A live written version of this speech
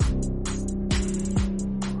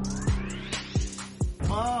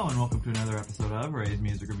welcome to another episode of Ray's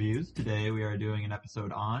Music Reviews. Today we are doing an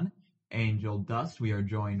episode on Angel Dust. We are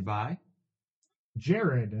joined by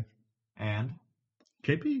Jared. And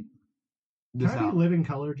KP. Can I be Living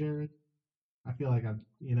Color, Jared? I feel like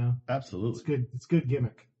Absolutely. It's good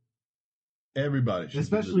gimmick. Everybody should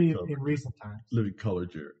especially be in recent times. Living Color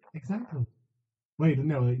Jared. Exactly. Wait,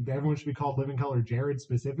 no, everyone should be called Living Color Jared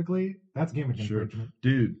specifically? That's gimmick infringement.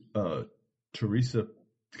 Dude, Teresa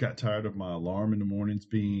got tired of my alarm in the mornings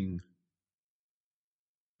being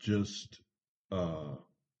just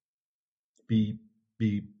beep,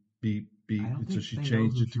 beep, beep, beep. So she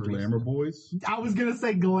changed it to Glamour Boys. I was going to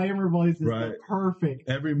say Glamour Boys is perfect.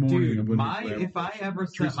 Every morning. Dude, if I ever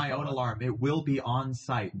set my own alarm, it will be On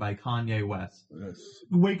Sight by Kanye West. Yes.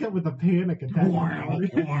 Wake up with a panic attack.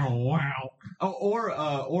 Wow.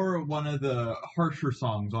 Oh, or one of the harsher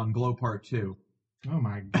songs on Glow Part 2. Oh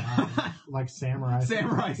my god. Like Samurai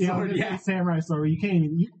Sword. Yeah. Samurai Sword. You can't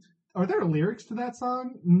even... Are there lyrics to that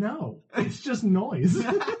song? No. It's just noise.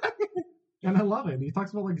 And I love it. He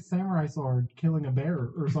talks about like a samurai sword killing a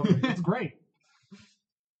bear or something. It's great.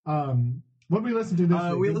 What did we listen to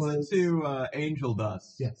this week? We listened to Angel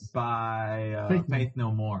Dust by Faith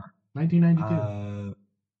No More. 1992.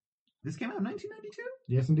 This came out in 1992?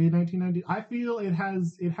 Yes, indeed, 1990. I feel it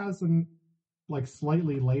has some like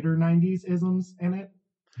slightly later 90s isms in it,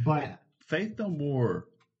 but Faith No More,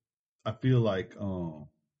 I feel like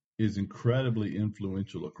is incredibly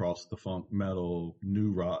influential across the funk, metal,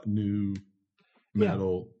 new rock, new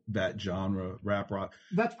metal, that genre, rap rock.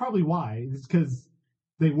 That's probably why. It's because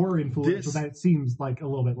they were influential. That seems like a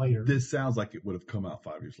little bit later. This sounds like it would have come out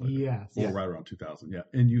 5 years later. Yes. Or right around 2000. Yeah.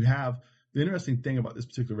 And you have the interesting thing about this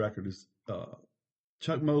particular record is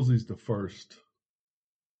Chuck Mosley's the first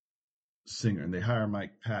singer, and they hire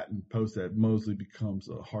Mike Patton post that. Mosley becomes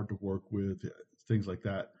hard to work with, things like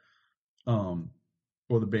that.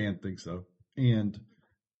 Or the band thinks so. And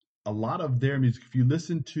a lot of their music, if you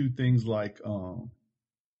listen to things like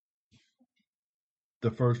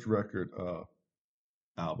the first record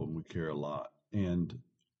album, We Care a Lot, and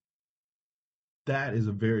that is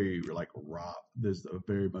a very like rock. There's a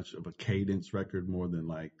very much of a cadence record more than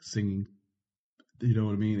like singing. You know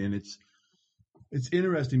what I mean? And it's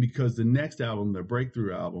interesting because the next album, their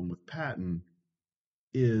breakthrough album with Patton,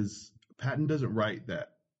 is Patton doesn't write that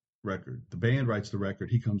record. The band writes the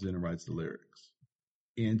record. He comes in and writes the lyrics.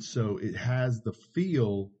 And so it has the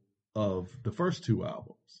feel of the first two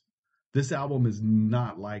albums. This album is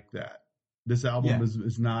not like that. This album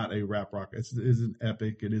is not a rap rock. It isn't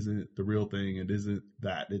epic. It isn't the real thing. It isn't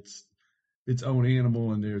that. It's its own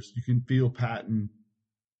animal. And you can feel Patton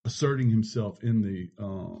asserting himself in the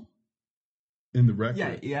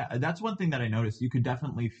record. Yeah. That's one thing that I noticed. You could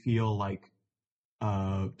definitely feel like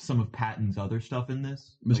some of Patton's other stuff in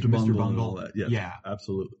this, Mr. Like Bungle, Mr. Bungle. and all that. Yes, yeah,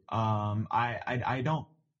 absolutely. I don't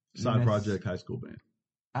Side project, high school band.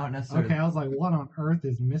 I don't necessarily. Okay, I was like, what on earth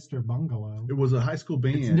is Mr. Bungalow? It was a high school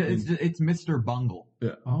band. It's Mr. Bungle.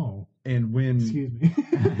 Yeah. Oh, and when excuse me,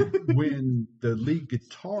 when the lead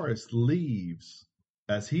guitarist leaves,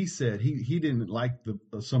 as he said, he didn't like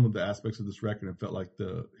some of the aspects of this record and felt like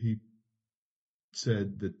he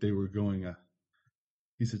said that they were going.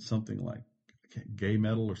 He said something like gay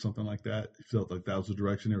metal or something like that. He felt like that was the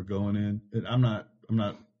direction they were going in. And I'm not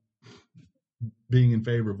being in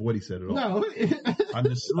favor of what he said at all. No,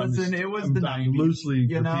 listen. It was the 90s. Loosely,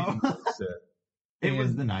 you know, what he said. It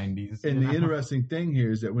was the 90s. And the interesting thing here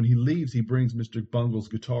is that when he leaves, he brings Mr. Bungle's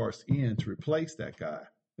guitarist in to replace that guy.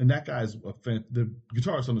 And that guy's the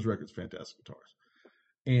guitarist on this record is a fantastic guitarist.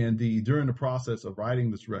 And during the process of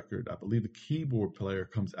writing this record, I believe the keyboard player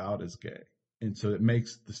comes out as gay. And so it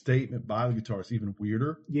makes the statement by the guitarist even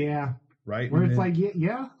weirder. Yeah. Right? Where it's like,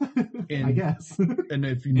 yeah, I guess. And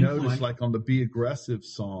if you notice, like on the Be Aggressive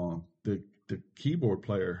song, the keyboard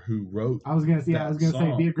player who wrote I was going to say,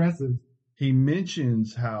 Be Aggressive. He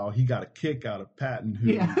mentions how he got a kick out of Patton,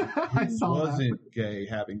 who wasn't gay,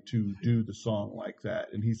 having to do the song like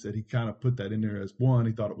that. And he said he kind of put that in there as, one,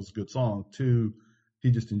 he thought it was a good song. Two,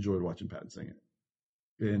 he just enjoyed watching Patton sing it.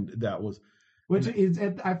 And that was... Which is,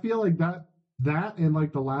 I feel like that and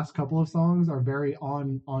like the last couple of songs are very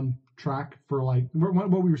on track for like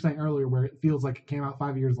what we were saying earlier, where it feels like it came out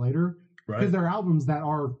 5 years later. Right. Because there are albums that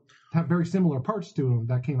have very similar parts to them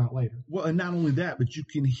that came out later. Well, and not only that, but you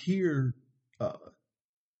can hear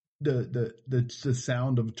the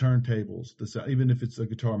sound of turntables, the sound, even if it's a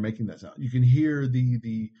guitar making that sound. You can hear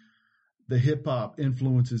the hip hop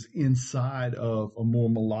influences inside of a more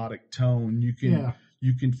melodic tone. You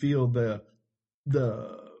can feel the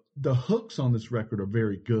hooks on this record are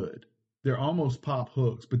very good. They're almost pop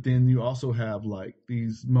hooks, but then you also have like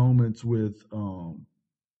these moments with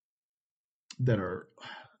that are,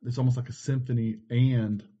 it's almost like a symphony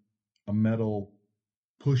and a metal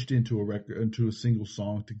pushed into a record, into a single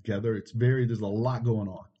song together. There's a lot going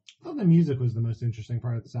on. I thought the music was the most interesting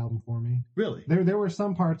part of this album for me. Really? There were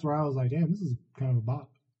some parts where I was like, damn, this is kind of a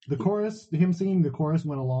bop. The chorus, him singing the chorus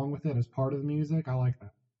went along with it as part of the music. I like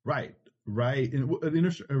that. Right. And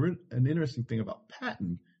an interesting thing about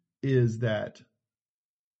Patton is that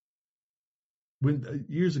when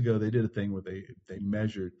years ago they did a thing where they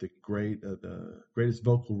measured the greatest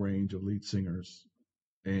vocal range of lead singers,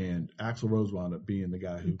 and Axl Rose wound up being the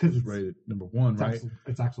guy who was rated number one, right?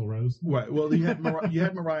 It's Axl Rose. Right. Well, you had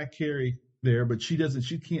Mariah Carey there, but she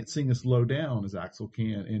can't sing as low down as Axl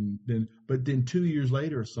can. But then 2 years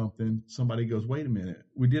later or something, somebody goes, wait a minute,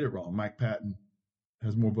 we did it wrong. Mike Patton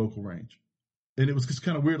has more vocal range. And it was just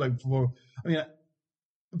kind of weird.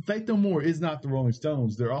 Faith No More is not the Rolling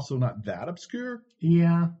Stones. They're also not that obscure.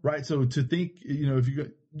 Yeah. Right. So to think,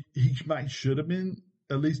 he should have been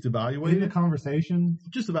at least evaluated. In the conversation.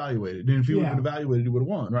 Just evaluated. And if he would have been evaluated, he would have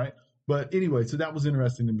won, right? But anyway, so that was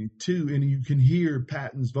interesting to me too. And you can hear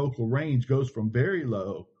Patton's vocal range goes from very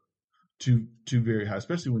low to very high,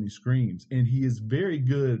 especially when he screams. And he is very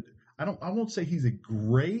good. I won't say he's a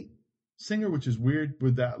great singer, which is weird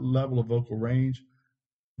with that level of vocal range,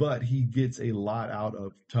 but he gets a lot out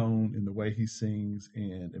of tone in the way he sings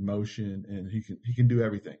and emotion, and he can do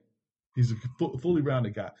everything. He's a fully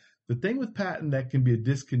rounded guy. The thing with Patton that can be a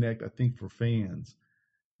disconnect, I think, for fans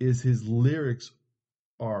is his lyrics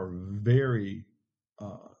are very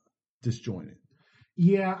disjointed.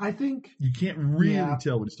 Yeah, I think you can't really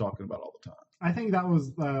tell what he's talking about all the time. I think that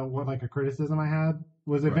was a criticism I had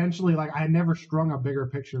was eventually I had never strung a bigger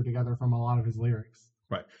picture together from a lot of his lyrics.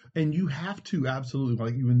 Right. And you have to absolutely,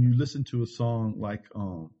 like when you listen to a song like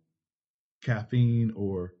Caffeine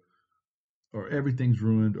or Everything's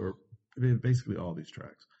Ruined, or basically all these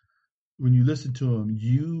tracks, when you listen to them,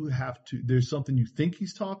 you have to, there's something you think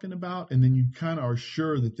he's talking about, and then you kind of are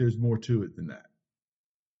sure that there's more to it than that.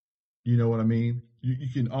 You know what I mean? You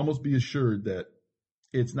can almost be assured that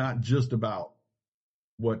it's not just about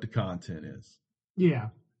what the content is. Yeah.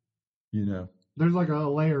 There's like a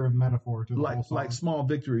layer of metaphor to the whole song. Like Small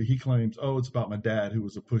Victory, he claims, it's about my dad who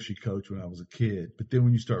was a pushy coach when I was a kid. But then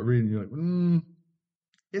when you start reading, you're like,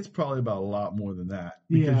 it's probably about a lot more than that.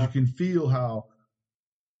 Because you can feel how,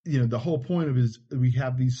 the whole point of it is we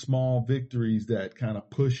have these small victories that kind of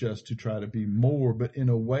push us to try to be more. But in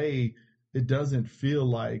a way, it doesn't feel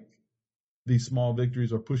like these small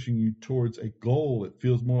victories are pushing you towards a goal. It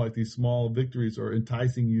feels more like these small victories are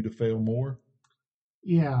enticing you to fail more.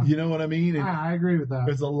 Yeah. You know what I mean? I agree with that.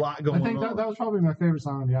 There's a lot going on. I think that was probably my favorite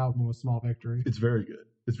song on the album was Small Victory. It's very good.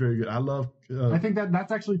 It's very good. I love... I think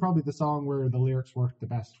that's actually probably the song where the lyrics work the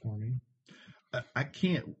best for me. I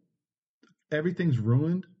can't... Everything's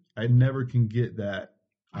Ruined. I never can get that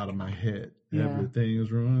out of my head. Yeah. Everything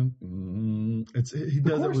is ruined. He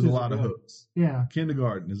does it with a lot of hooks. Yeah.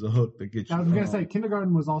 Kindergarten is a hook that gets you. I was going to say,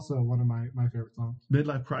 Kindergarten was also one of my favorite songs.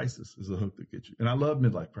 Midlife Crisis is a hook that gets you. And I love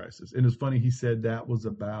Midlife Crisis. And it's funny, he said that was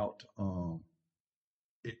about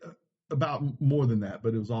more than that,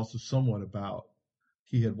 but it was also somewhat about,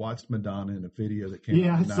 he had watched Madonna in a video that came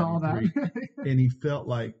out in 93. Yeah, I saw that. And he felt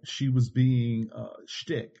like she was being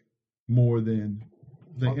shtick more than...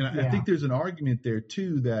 I think there's an argument there,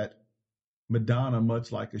 too, that Madonna,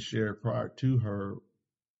 much like a Cher prior to her,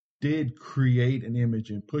 did create an image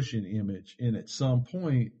and push an image. And at some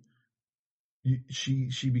point,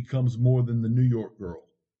 she becomes more than the New York girl,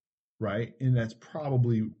 right? And that's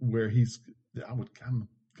probably where I'm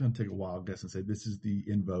going to take a wild guess and say this is the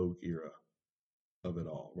In Vogue era of it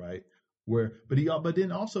all, right? But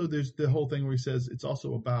then also there's the whole thing where he says it's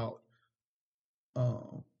also about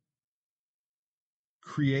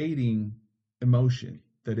creating emotion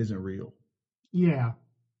that isn't real. Yeah.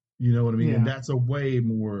 You know what I mean? Yeah. And that's a way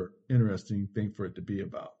more interesting thing for it to be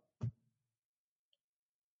about.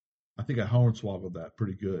 I think I hornswoggled that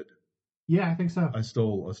pretty good. Yeah, I think so. I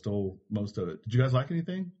stole most of it. Did you guys like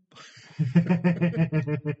anything?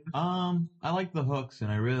 I like the hooks,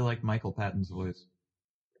 and I really like Michael Patton's voice.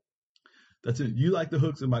 That's it. You like the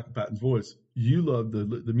hooks in Michael Patton's voice. You love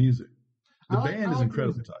the music. The band is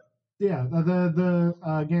incredibly tight. Yeah, the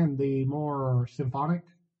again, the more symphonic,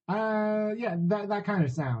 that kind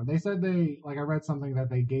of sound. They said I read something that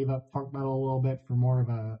they gave up funk metal a little bit for more of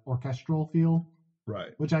a orchestral feel,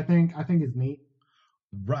 right? Which I think is neat,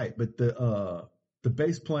 right? But the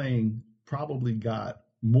bass playing probably got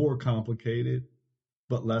more complicated,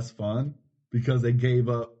 but less fun because they gave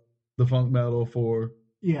up the funk metal for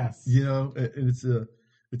and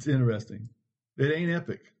it's interesting. It ain't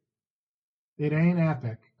epic. It ain't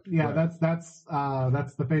epic. Yeah, Right.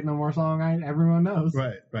 that's the Faith No More song everyone knows.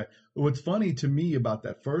 Right. What's funny to me about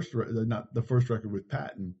that not the first record with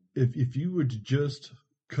Patton, if you were to just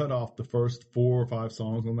cut off the first 4 or 5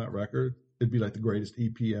 songs on that record, it'd be like the greatest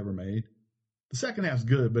EP ever made. The second half's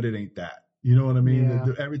good, but it ain't that. You know what I mean? Yeah.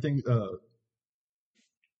 Everything.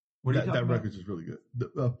 What are you talking that about? record's just really good.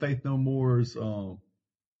 Faith No More's The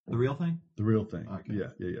Real Thing? The Real Thing. Okay.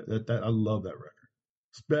 Yeah. That I love that record,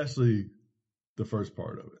 especially the first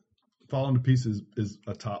part of it. Falling to Pieces is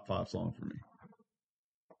a top 5 song for me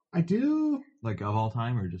I do. Like of all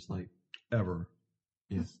time, or just like ever,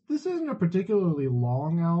 yeah. This isn't a particularly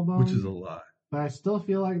long album, which is a lie. but I still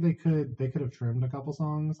feel like they could have trimmed a couple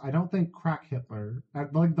songs. I don't think Crack Hitler,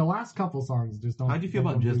 like the last couple songs, just don't. How'd you feel they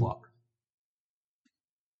about don't do- Jizzlop?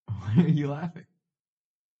 Why are you laughing?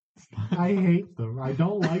 I hate them. I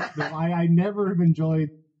don't like them. I never have enjoyed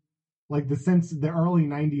like the early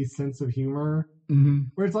 '90s sense of humor, Mm-hmm.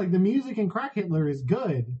 where it's like the music in Crack Hitler is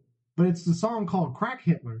good, but it's the song called Crack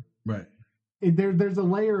Hitler. Right. There's a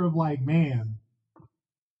layer of like, man,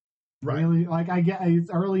 Right. really, like I get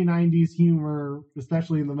it's early '90s humor,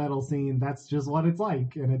 especially in the metal scene. That's just what it's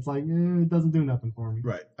like, and it's like it doesn't do nothing for me.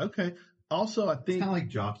 Right. Okay. Also, I It's think, kind of like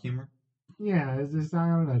jock humor. Yeah, it's just I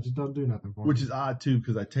don't know, it just don't do nothing for me. which is odd too,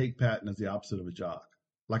 because I take Patton as the opposite of a jock.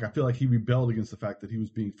 Like I feel like he rebelled against the fact that he was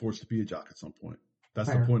being forced to be a jock at some point. That's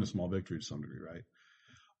Fair. the point of Small Victory to some degree, right?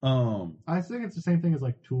 I think it's the same thing as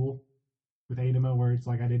like Tool with Adamo, where it's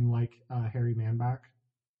like I didn't like Harry Manback.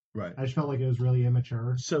 Right. I just felt like it was really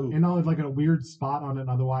immature. So And it's like a weird spot on an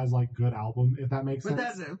otherwise like good album, if that makes But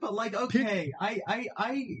sense. but like, okay, I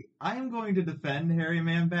am going to defend Harry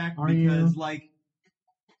Manback Are because you? like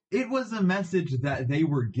it was a message that they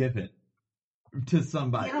were given to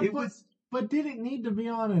somebody. Yeah, it but- was But did it need to be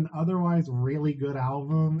on an otherwise really good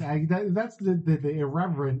album? That's the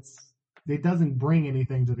irreverence. It doesn't bring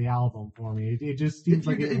anything to the album for me. It just seems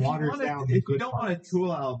like it waters down the if you good don't want a parts.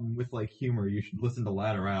 Tool album with like humor, you should listen to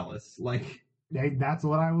Lateralis. Like, That's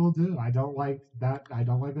what I will do. I don't like that. I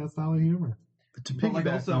don't like that style of humor. to but like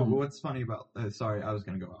piggyback also, on, what's funny about? Sorry, I was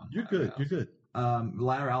gonna go on. you're good. You're good.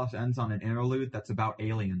 Lateralis ends on an interlude that's about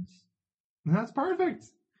aliens. And that's perfect.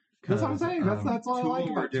 That's what I'm saying. That's all I like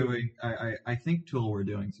Tool about were doing. I think Tool were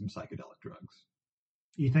doing some psychedelic drugs.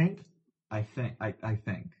 You think? I think.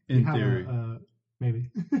 In You have theory. maybe.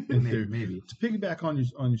 In Maybe, theory. maybe. To piggyback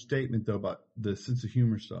on your statement though about the sense of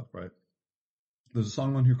humor stuff, right? There's a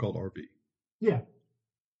song on here called RB. Yeah,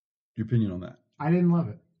 Your opinion on that? I didn't love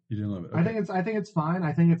it. You didn't love it. I think it's fine.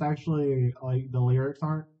 I think it's actually like the lyrics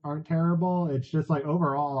aren't terrible. It's just like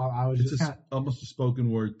overall, I was it's just kind of almost a spoken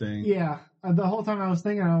word thing. yeah. The whole time I was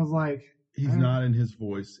thinking, I was like, He's not in his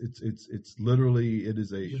voice. It's literally it is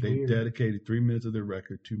Just they weird. dedicated 3 minutes of their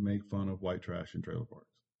record to make fun of white trash in trailer parks,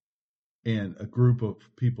 and a group of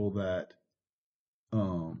people that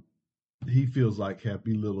he feels like have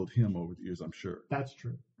belittled him over the years. I'm sure, that's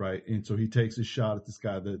true. right? And so he takes a shot at this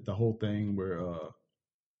guy. The whole thing where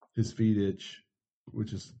his feet itch,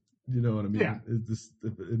 which is you know what I mean. Yeah. Is this,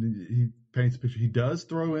 and he paints a picture. He does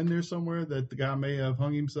throw in there somewhere that the guy may have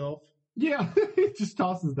hung himself. Yeah, he just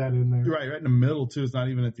tosses that in there. Right in the middle too. It's not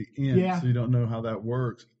even at the end, Yeah. so you don't know how that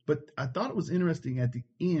works. But I thought it was interesting at the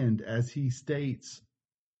end as he states,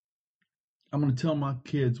 "I'm going to tell my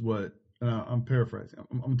kids what." I'm paraphrasing.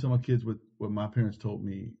 I'm going to tell my kids what my parents told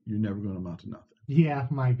me. You're never going to amount to nothing. Yeah,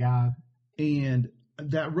 my God. And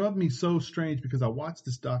that rubbed me so strange because I watched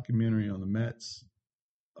this documentary on the Mets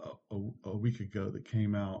a week ago that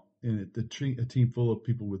came out, and a team full of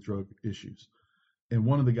people with drug issues. And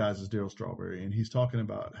one of the guys is Darryl Strawberry, and he's talking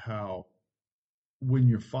about how when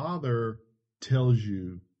your father tells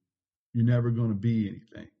you you're never going to be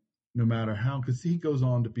anything, no matter how, because he goes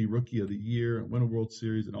on to be Rookie of the Year and win a World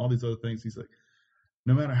Series and all these other things. He's like,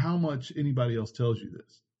 no matter how much anybody else tells you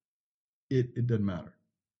this, it doesn't matter,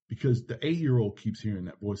 because the 8-year-old keeps hearing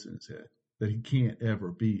that voice in his head that he can't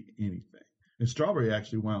ever be anything. And Strawberry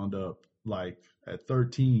actually wound up like at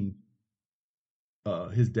 13.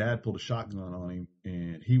 His dad pulled a shotgun on him,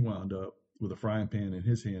 and he wound up with a frying pan in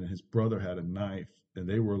his hand, and his brother had a knife, and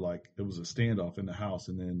they were like, it was a standoff in the house,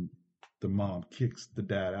 and then the mom kicks the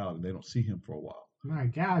dad out, and they don't see him for a while. My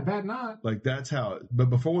God, I bet not. Like that's how.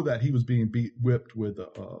 But before that, he was being whipped with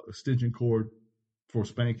a extension cord for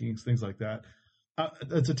spankings, things like that.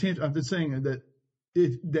 That's a tangent. I'm just saying that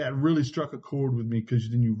that really struck a chord with me, because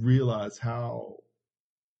then you realize how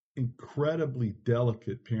incredibly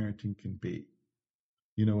delicate parenting can be.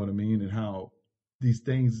 You know what I mean? And how these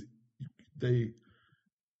things, if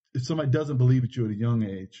somebody doesn't believe at you at a young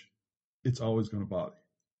age, it's always going to bother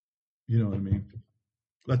you. You know what I mean?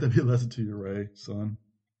 Let that be a lesson to you, Ray, son.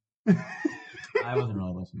 I wasn't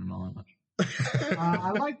really listening to them all that much.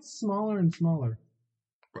 I liked Smaller and Smaller.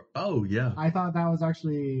 Oh yeah, I thought that was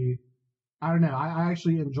actually, I don't know. I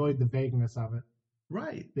actually enjoyed the vagueness of it.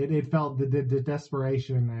 right, It felt the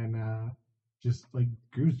desperation and just like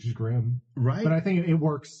it was just grim. right. But I think it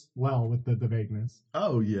works well with the vagueness.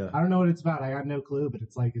 Oh yeah. I don't know what it's about. I got no clue, but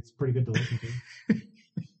it's pretty good to listen to.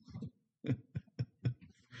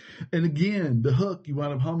 And again, the hook, you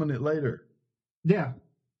wind up humming it later. Yeah.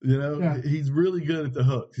 You know, Yeah. he's really good at the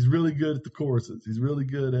hooks. He's really good at the choruses. He's really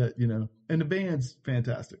good at, and the band's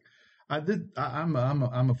fantastic. I'm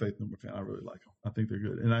a Faith No More fan. I really like them. I think they're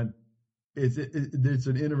good. And it's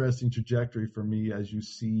an interesting trajectory for me as you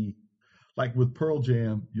see, like with Pearl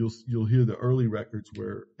Jam, you'll hear the early records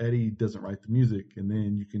where Eddie doesn't write the music, and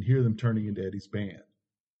then you can hear them turning into Eddie's band.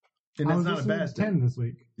 And I that's was not a listening bad to thing. 10 this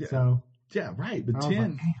week. Yeah. So Yeah, right. But I was like,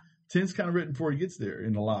 10, damn. 10's kind of written before he gets there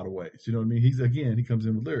in a lot of ways. You know what I mean? He comes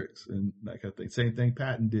in with lyrics and that kind of thing. Same thing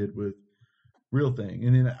Patton did with Real Thing.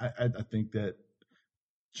 And then I think that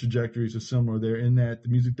trajectories are similar there in that the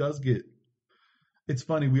music does get, it's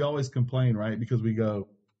funny. We always complain, right? Because we go,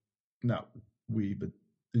 not we, but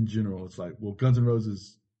in general, it's like, well, Guns N'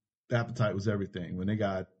 Roses' appetite was everything. When they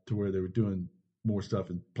got to where they were doing more stuff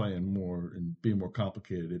and playing more and being more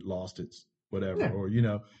complicated, it lost its whatever. Yeah.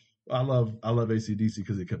 Or, I love AC/DC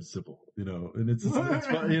because it kept it simple, and it's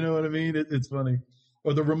funny, you know what I mean? It's funny.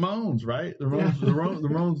 Or the Ramones, right? The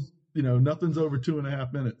Ramones, nothing's over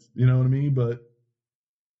 2.5 minutes, you know what I mean? But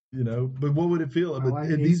what would it feel? But like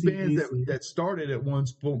these AC/DC. bands that started at one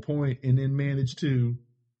point and then managed to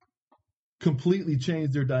completely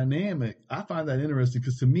change their dynamic, I find that interesting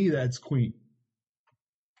because to me, that's Queen.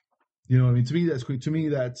 You know what I mean? To me, that's Queen. To me,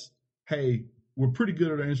 that's, hey, we're pretty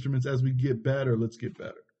good at our instruments. As we get better, let's get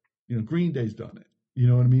better. Green Day's done it. You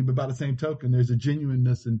know what I mean? But by the same token, there's a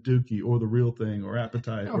genuineness in Dookie or The Real Thing or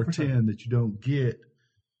Appetite or 10 sure. that you don't get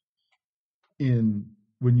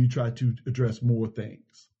when you try to address more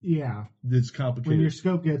things. Yeah. It's complicated. When your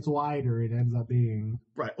scope gets wider, it ends up being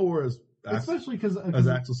right. Or especially because as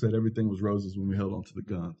Axl said, everything was roses when we held on to the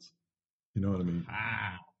guns. You know what I mean?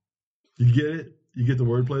 Ah. You get it? You get the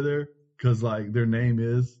wordplay there? Because their name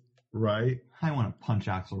is, right? I want to punch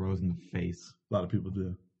Axl Rose in the face. A lot of people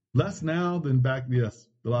do. Less now than back. Yes,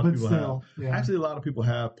 a lot of But people still, have. yeah. Actually, a lot of people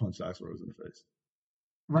have punched Axl Rose in the face.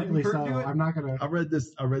 rightly Didn't so. Kurt do it? I'm not gonna. I read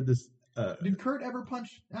this. Did Kurt ever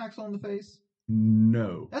punch Axl in the face?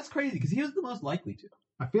 No. That's crazy because he was the most likely to.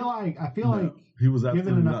 I feel like No. He was given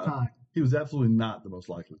absolutely enough not. time, He was absolutely not the most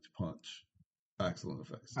likely to punch Axl in the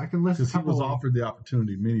face I can list a because he was couple. offered the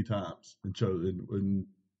opportunity many times and chose and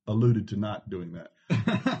alluded to not doing that.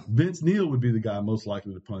 Vince Neil would be the guy most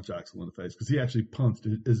likely to punch Axl in the face because he actually punched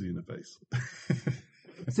Izzy in the face.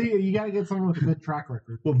 See, you got to get someone with a good track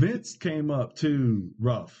record. Well, Vince came up too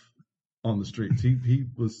rough on the streets. He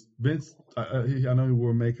was Vince. I know he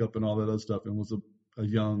wore makeup and all that other stuff and was a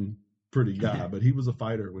young, pretty guy, but he was a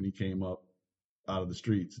fighter when he came up out of the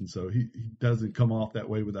streets, and so he doesn't come off that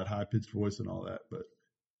way with that high pitched voice and all that. But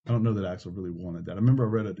I don't know that Axl really wanted that. I remember I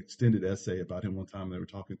read an extended essay about him one time. They were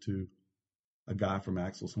talking to a guy from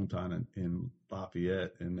Axl's hometown in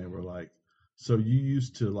Lafayette, and they were like, "So you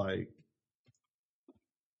used to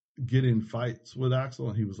get in fights with Axl?"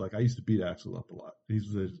 And he was like, "I used to beat Axl up a lot." He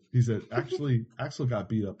said, actually, Axl got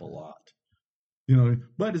beat up a lot,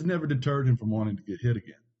 but it's never deterred him from wanting to get hit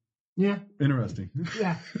again. Yeah, Interesting.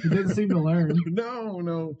 yeah. He didn't seem to learn.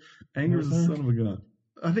 No. Anger's the son of a gun.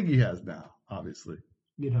 I think he has now, obviously.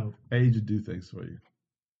 You'd hope. Age would do things for you.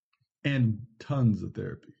 And tons of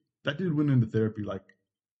therapy. That dude went into therapy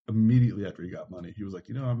immediately after he got money. He was like,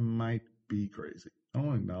 I might be crazy. I don't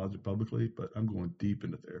want to acknowledge it publicly, but I'm going deep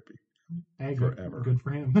into therapy. Hey, Forever. Good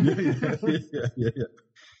for him. Yeah.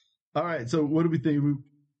 All right. So what do we think? Do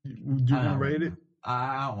you want to rate it?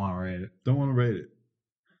 I don't want to rate it. Don't want to rate it.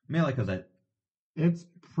 Mainly because It's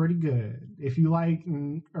pretty good. If you like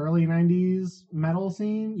early 90s metal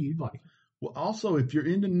scene, you'd like it. Well, also, if you're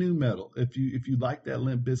into new metal, if you like that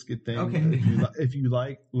Limp Bizkit thing, Okay. if you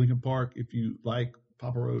like Linkin Park, if you like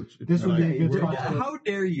Papa Roach, This would be a good spot. how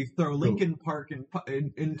dare you throw Linkin Park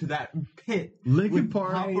into that pit? Linkin with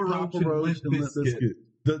Park, Papa Roach and Limp Bizkit.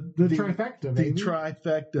 The trifecta, The baby.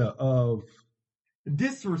 trifecta of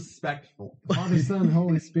Disrespectful. Father, Son,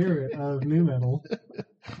 Holy Spirit of new metal.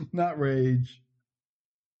 not Rage,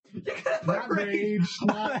 You could have Not put Rage,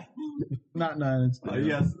 not not Nine Inch Nails.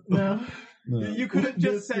 yes. no, No. You could have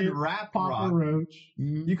just said Biscuit, rap Papa rock. Roach.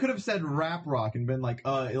 You could have said rap rock and been like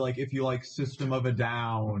if you like System of a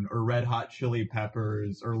Down or Red Hot Chili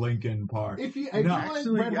Peppers or Linkin Park. If you No, like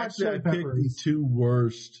Red Hot I Chili picked the Peppers, two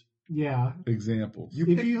worst yeah. examples. You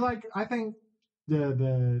If pick- you like, I think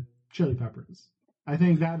the Chili Peppers. I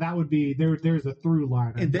think that would be there's a through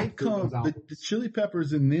line. And they come, the Chili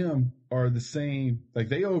Peppers and them are the same, like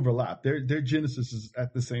they overlap. Their genesis is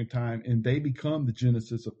at the same time, and they become the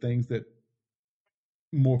genesis of things that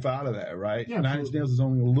morph out of that, right? Yeah, Nine Inch Nails is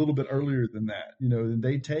only a little bit earlier than that, and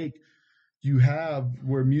they take, you have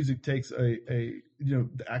where music takes I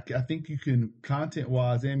think you can content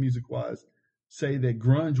wise and music wise say that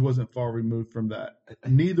grunge wasn't far removed from that.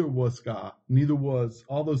 Neither was ska. Neither was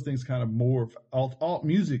all those things kind of morph. Alt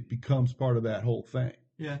music becomes part of that whole thing.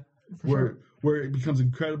 Yeah. Where it becomes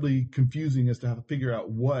incredibly confusing as to how to figure out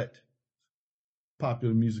what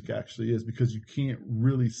popular music actually is, because you can't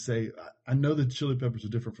really say. I know that Chili Peppers are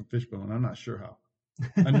different from Fishbone. I'm not sure how.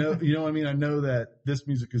 I know, you know what I mean? I know that this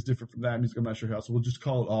music is different from that music. I'm not sure how. So we'll just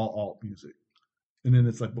call it all alt music. And then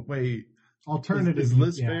it's like, but wait, alternative is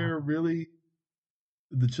Liz Phair really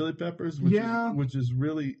the Chili Peppers? Which is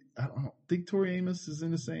really, I don't think Tori Amos is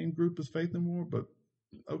in the same group as Faith No More, but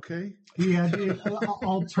okay. Yeah, the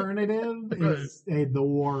alternative is the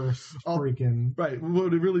worst freaking. Right.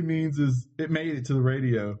 What it really means is it made it to the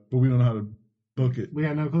radio, but we don't know how to book it. We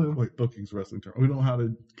had no clue. Wait, booking's a wrestling term. We don't know how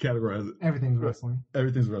to categorize it. Everything's wrestling.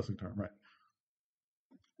 Everything's a wrestling term, right?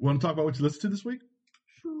 Want to talk about what you listened to this week?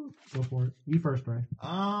 Sure. Go for it. You first, Ray. Is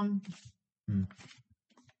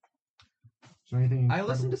there anything I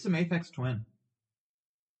listened to some Aphex Twin.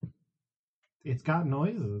 It's got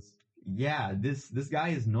noises. Yeah, this guy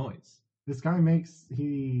is noise. This guy makes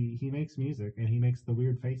he makes music, and he makes the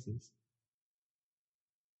weird faces.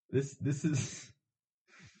 This is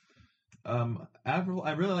Avril.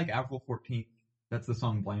 I really like Avril 14th. That's the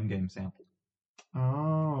song Blame Game sampled.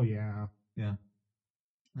 Oh yeah. Yeah.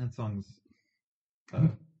 That song's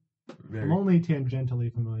very... I'm only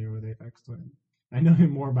tangentially familiar with Aphex Twin. I know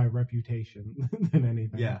him more by reputation than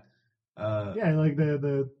anything. Yeah. Yeah, like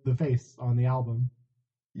the face on the album.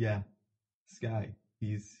 Yeah. This guy,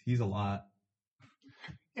 he's a lot.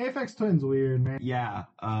 Aphex Twin's weird, man. Yeah.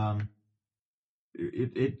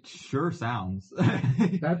 It sure sounds.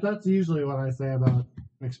 That's usually what I say about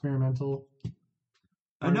experimental.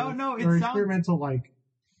 No, it sounds experimental. Like,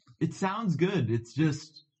 it sounds good. It's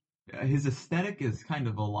just his aesthetic is kind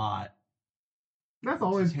of a lot. That's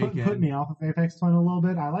always put me off of Aphex Twin a little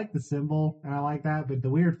bit. I like the symbol and I like that, but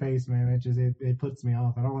the weird face, man, it puts me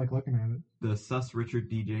off. I don't like looking at it. The sus Richard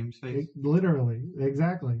D. James face. Literally,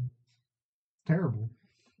 exactly. It's terrible.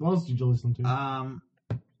 What else did you listen to?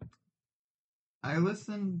 I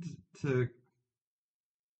listened to.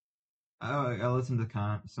 I listened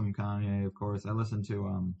to some Kanye, of course. I listened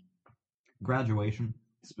to Graduation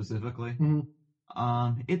specifically.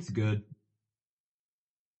 Mm-hmm. It's good.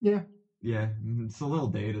 Yeah. Yeah, it's a little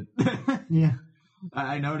dated. Yeah.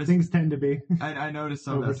 I noticed things tend to be. I noticed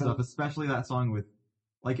some of that stuff, especially that song with,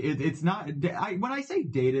 like, it's not. When I say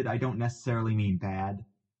dated, I don't necessarily mean bad,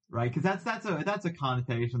 right? Because that's a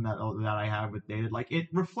connotation that I have with dated. Like, it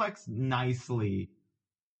reflects nicely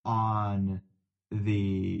on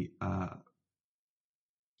the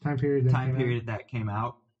time period that came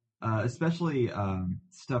out, especially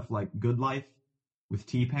stuff like Good Life with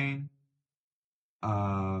T-Pain.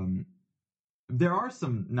 There are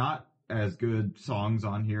some not as good songs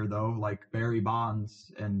on here though, like Barry Bonds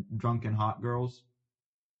and Drunken Hot Girls.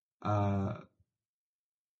 But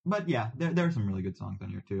yeah, there are some really good songs on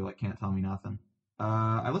here too, like Can't Tell Me Nothing.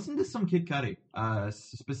 I listened to some Kid Cudi,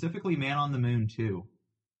 specifically Man on the Moon 2.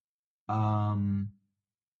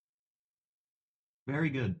 Very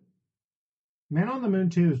good. Man on the Moon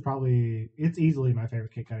 2 is it's easily my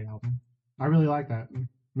favorite Kid Cudi album. I really like that.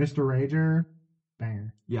 Mr. Rager,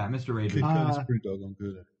 banger. Yeah, Mr. Rager. Kid Cudi's pretty doggone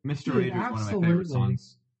good. Mr. Rager is one of my favorite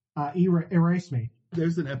songs. Erase Me.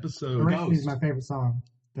 There's an episode. Erase Me is my favorite song.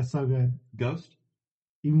 That's so good. Ghost?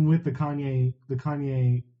 Even with the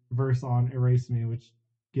Kanye verse on Erase Me, which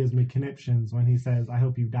gives me conniptions when he says, I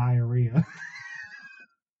hope you diarrhea.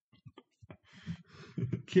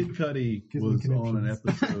 Kid Cudi was on an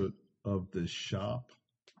episode of The Shop.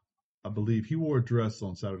 I believe he wore a dress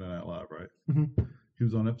on Saturday Night Live, right? Mm-hmm. He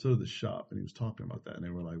was on an episode of The Shop, and he was talking about that. And they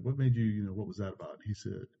were like, what made you, what was that about? And he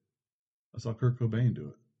said, I saw Kurt Cobain do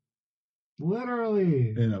it.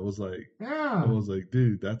 Literally. And I was like,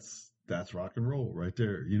 dude, that's rock and roll right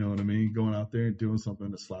there. You know what I mean? Going out there and doing something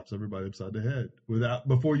that slaps everybody upside the head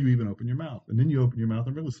before you even open your mouth. And then you open your mouth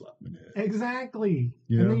and really slap them in the head. Exactly.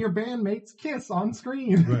 Then your bandmates kiss on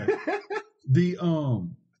screen. Right. The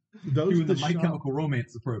My Chemical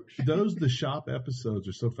Romance approach. The Shop episodes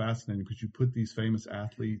are so fascinating because you put these famous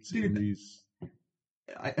athletes in these.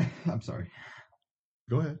 I'm sorry.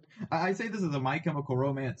 Go ahead. I say this as a My Chemical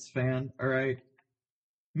Romance fan, alright?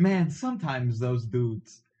 Man, sometimes those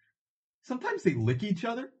dudes, Sometimes they lick each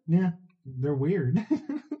other. Yeah, they're weird.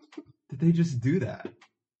 Did they just do that?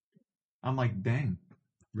 I'm like, dang.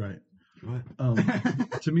 Right. What?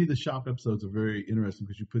 To me, the shop episodes are very interesting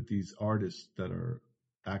because you put these artists that are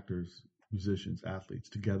actors, musicians, athletes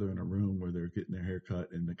together in a room where they're getting their hair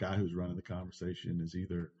cut, and the guy who's running the conversation is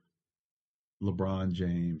either LeBron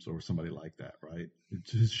James or somebody like that, right?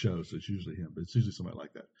 It's his show, so it's usually him, but it's usually somebody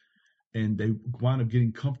like that. And they wind up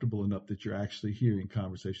getting comfortable enough that you're actually hearing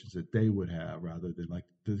conversations that they would have rather than like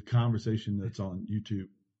the conversation that's on YouTube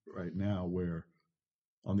right now, where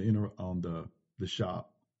on the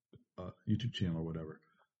shop YouTube channel or whatever,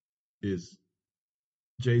 is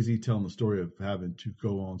Jay-Z telling the story of having to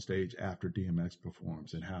go on stage after DMX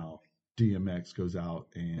performs and how DMX goes out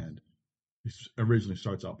and he originally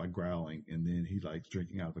starts out by growling, and then he likes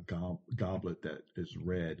drinking out of a goblet that is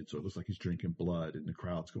red, and so it looks like he's drinking blood, and the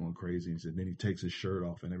crowd's going crazy. And then he takes his shirt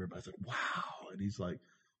off, and everybody's like, "Wow!" And he's like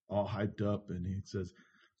all hyped up, and he says,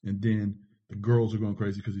 and then the girls are going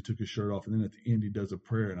crazy because he took his shirt off, and then at the end he does a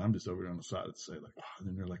prayer, and I'm just over there on the side to say like, "Wow!" And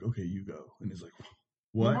then they're like, "Okay, you go," and he's like,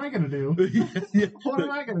 "What am I gonna do? yeah. What am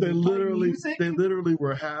I gonna do? They literally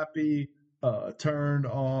were happy. Turned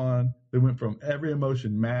on. They went from every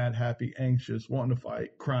emotion, mad, happy, anxious, wanting to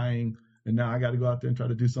fight, crying, and now I got to go out there and try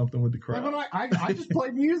to do something with the crowd. I just play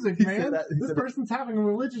music, man. This person's having a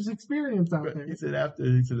religious experience out there. He said at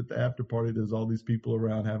the after party, there's all these people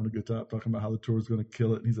around having a good time, talking about how the tour's going to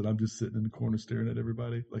kill it. And he said, I'm just sitting in the corner staring at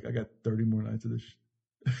everybody. Like, I got 30 more nights of this.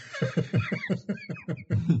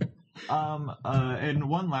 And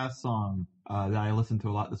one last song that I listened to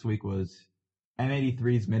a lot this week was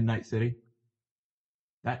M83's Midnight City.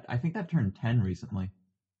 I think that turned 10 recently.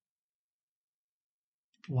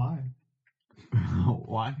 Why?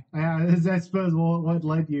 Why? I suppose what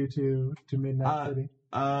led you to Midnight City?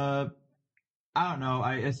 I don't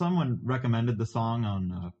know. Someone recommended the song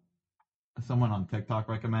on someone on TikTok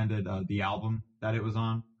recommended the album that it was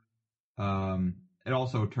on. It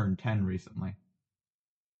also turned 10 recently.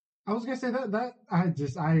 I was gonna say that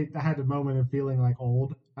I had a moment of feeling like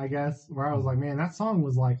old, I guess, where I was like, man, that song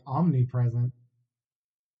was like omnipresent.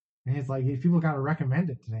 And it's like, if people got to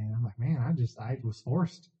recommend it today, and I'm like, man, I was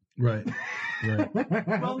forced. Right.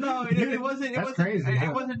 Well, no, it wasn't. It wasn't crazy.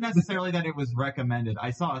 It wasn't necessarily that it was recommended.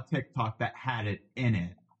 I saw a TikTok that had it in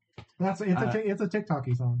it. It's a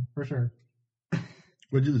TikTok-y song for sure.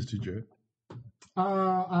 What did you listen to, Jared?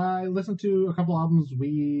 I listened to a couple albums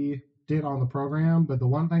we did on the program, but the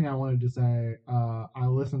one thing I wanted to say, I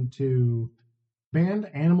listened to band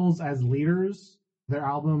Animals as Leaders. Their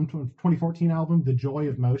album, 2014 album, The Joy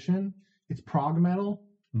of Motion. It's prog metal,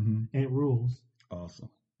 and it rules. Awesome.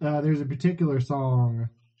 There's a particular song,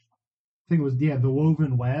 I think it was, The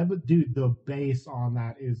Woven Web. Dude, the bass on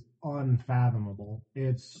that is unfathomable.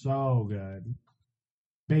 It's so good.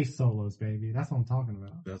 Bass solos, baby. That's what I'm talking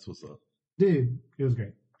about. That's what's up. Dude, it was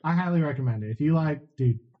great. I highly recommend it. If you like,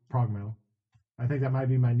 prog metal. I think that might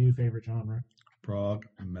be my new favorite genre. Prog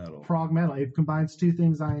metal. Prog metal. It combines two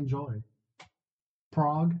things I enjoy.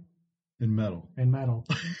 Prog and metal.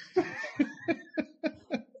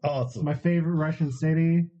 Awesome. My favorite Russian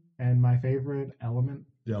city and my favorite element.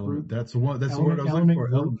 The element. That's the one. That's the word I was looking for.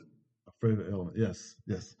 Element. Favorite element. Yes.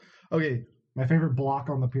 Okay. My favorite block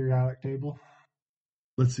on the periodic table.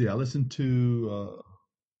 Let's see. I listened to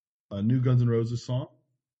a new Guns N' Roses song.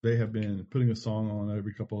 They have been putting a song on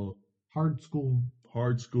every couple. Hard School.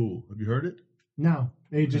 Have you heard it? No,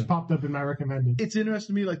 it just popped up in my recommended. It's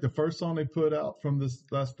interesting to me, like the first song they put out from this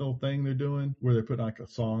last little thing they're doing, where they're putting like a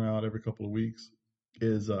song out every couple of weeks,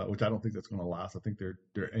 is which I don't think that's going to last. I think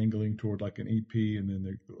they're angling toward like an EP, and then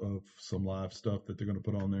they're some live stuff that they're going to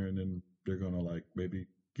put on there, and then they're going to like maybe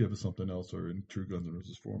give us something else, or in true Guns N'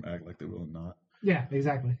 Roses form, act like they will and not. Yeah,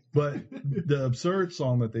 exactly. But the Absurd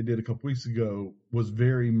song that they did a couple weeks ago was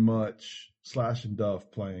very much Slash and Duff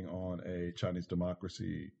playing on a Chinese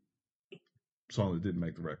Democracy song that didn't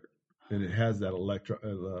make the record, and it has that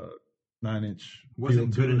 9-inch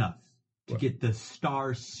wasn't good enough to get the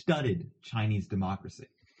star-studded Chinese Democracy.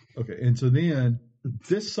 Okay, and so then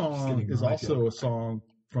this song is also a song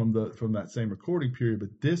from that same recording period,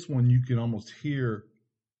 but this one you can almost hear.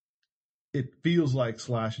 It feels like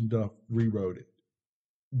Slash and Duff rewrote it.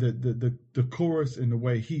 The chorus and the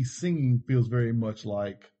way he's singing feels very much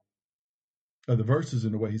like. The verses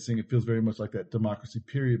and the way he's singing, it feels very much like that Democracy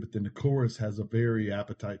period, but then the chorus has a very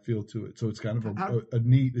Appetite feel to it. So it's kind of a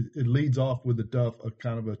neat, it leads off with a Duff, a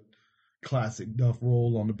kind of a classic Duff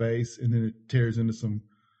roll on the bass, and then it tears into some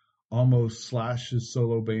almost Slash's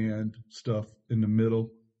solo band stuff in the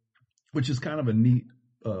middle, which is kind of a neat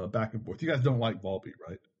back and forth. You guys don't like Volbeat,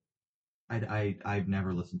 right? I've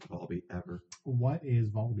never listened to Volbeat ever. What is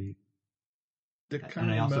Volbeat? they're And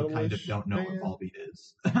kind I of also kind of metalish don't know band. what Volbeat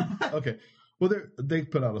is. Okay. Well, they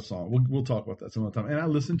put out a song. We'll talk about that some other time. And I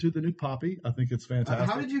listened to the new Poppy. I think it's fantastic.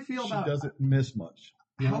 How did you feel she about? doesn't miss much.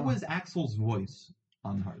 How Yeah. was Axel's voice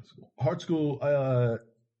on Hard School? Hard School,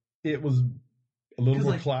 it was a little 'Cause,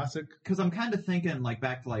 more like, classic. Because I'm kind of thinking like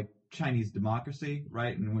back to like Chinese Democracy,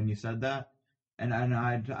 right? And when you said that, and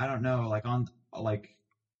I don't know, like on like,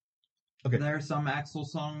 Okay. there are some Axel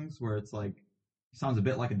songs where it's like sounds a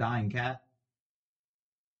bit like a dying cat,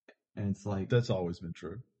 and it's like, That's always been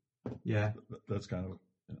true. yeah, That's kind of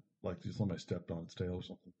like somebody stepped on its tail or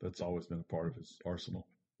something. That's always been a part of his arsenal,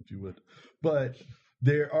 if you would. But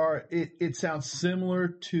there are, it sounds similar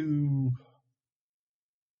to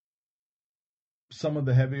some of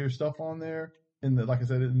the heavier stuff on there. In the, like I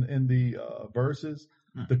said, in the verses,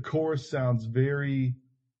 the chorus sounds very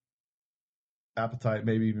Appetite,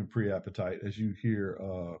 maybe even pre-Appetite, as you hear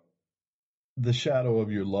the Shadow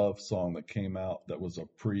of Your Love song that came out that was a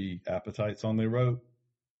pre-Appetite song they wrote,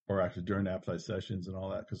 or actually during Appetite sessions and all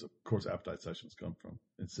that, because of course Appetite sessions come from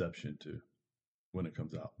Inception to when it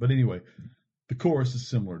comes out. But anyway, the chorus is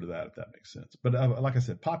similar to that, if that makes sense. But like I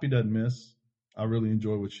said, Poppy doesn't miss. I really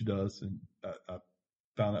enjoy what she does, and I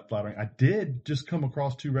found that flattering. I did just come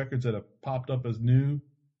across 2 records that have popped up as new.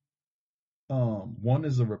 One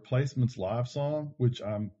is a Replacements live song, which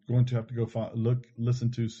I'm going to have to go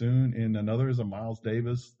listen to soon, and another is a Miles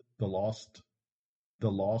Davis, The Lost.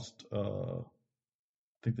 I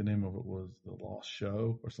think the name of it was The Lost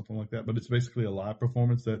Show or something like that. But it's basically a live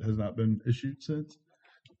performance that has not been issued since.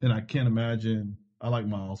 And I can't imagine. I like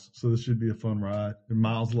Miles, so this should be a fun ride. And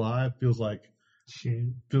Miles live feels like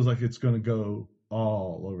it's going to go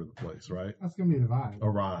all over the place, right? That's gonna be the vibe. A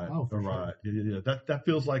ride, Oh, for a sure. ride. Yeah. That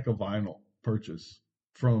feels like a vinyl purchase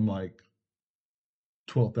from like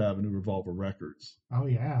 12th Avenue Revolver Records. Oh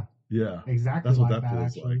yeah, Yeah, exactly. that's what like that feels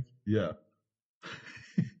actually. like. Yeah.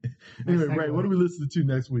 Anyway, Ray, what are we listening to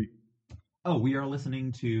next week? Oh, we are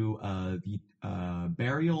listening to the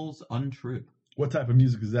Burial's Untrue. What type of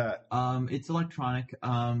music is that? It's electronic.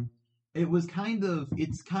 It's kind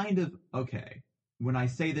of okay. When I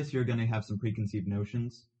say this, you're gonna have some preconceived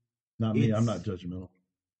notions. Not me. I'm it's not judgmental.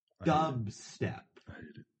 I hate Dubstep, I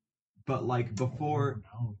hate it. but like before.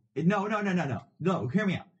 Oh, No. Hear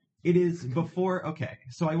me out. It is before. Okay,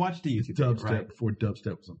 so I watched a YouTube video, Dubstep right? before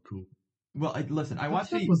dubstep was uncool. Well, listen, I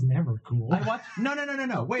watched Dubstep was never cool. I watched.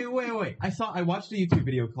 No. Wait. I watched a YouTube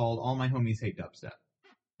video called "All My Homies Hate Dubstep,"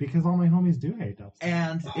 because all my homies do hate dubstep.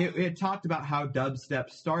 and it talked about how dubstep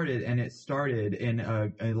started, and it started in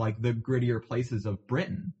like the grittier places of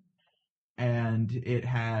Britain, and it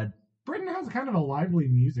had Britain has kind of a lively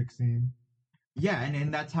music scene. yeah,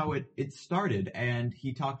 and that's how it started. And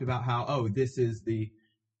he talked about how this is the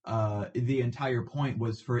entire point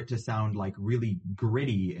was for it to sound like really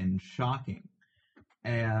gritty and shocking.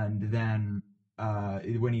 And then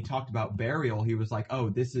when he talked about Burial, he was like, oh,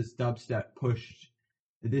 this is dubstep pushed.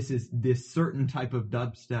 This is this certain type of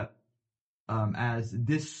dubstep, as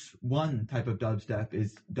this one type of dubstep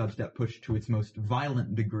is dubstep pushed to its most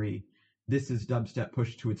violent degree. This is dubstep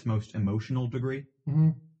pushed to its most emotional degree.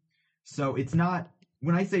 Mm-hmm. So it's not,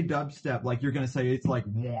 when I say dubstep, like you're going to say it's like,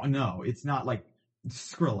 no, it's not like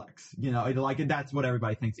Skrillex, like that's what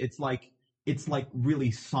everybody thinks. It's like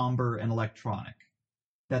really somber and electronic.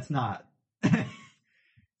 That's not.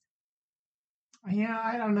 Yeah,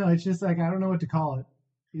 I don't know. It's just like, I don't know what to call it.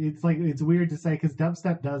 It's like, it's weird to say because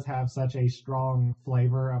dubstep does have such a strong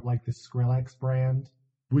flavor of like the Skrillex brand.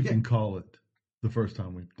 We Yeah. can call it the first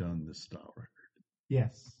time we've done this style record.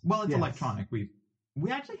 Yes. Well, it's Yes. electronic. We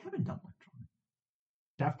actually haven't done electronic.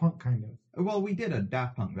 Daft Punk kind of. Well, we did a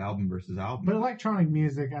Daft Punk album versus album. But electronic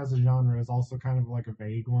music as a genre is also kind of like a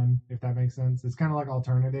vague one, if that makes sense. It's kind of like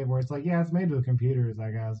alternative where it's like, yeah, it's made with computers,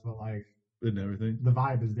 I guess, but like And everything. the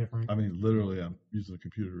vibe is different. I mean, literally, I'm using a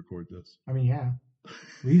computer to record this. I mean, yeah.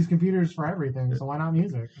 We use computers for everything, so why not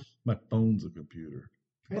music? My phone's a computer.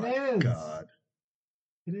 It My is. God,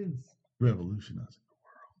 It is. revolutionizing the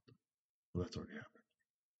world. Well, that's already happened.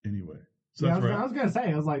 Anyway, so Yeah, that's I right. was gonna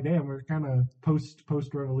say, I was like, damn, we're kind of post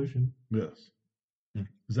revolution. Yes. Hmm.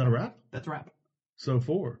 Is that a wrap? That's a wrap. So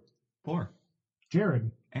for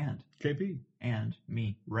Jared. And KP,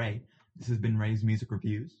 me, Ray. This has been Ray's Music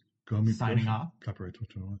Reviews. call me Signing Pressure. off. Copyright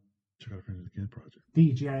 2021. Check out our friends again project.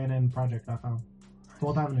 The GINNproject.com.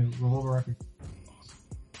 12th Avenue, Revolver Records.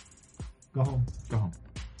 Go home. Go home.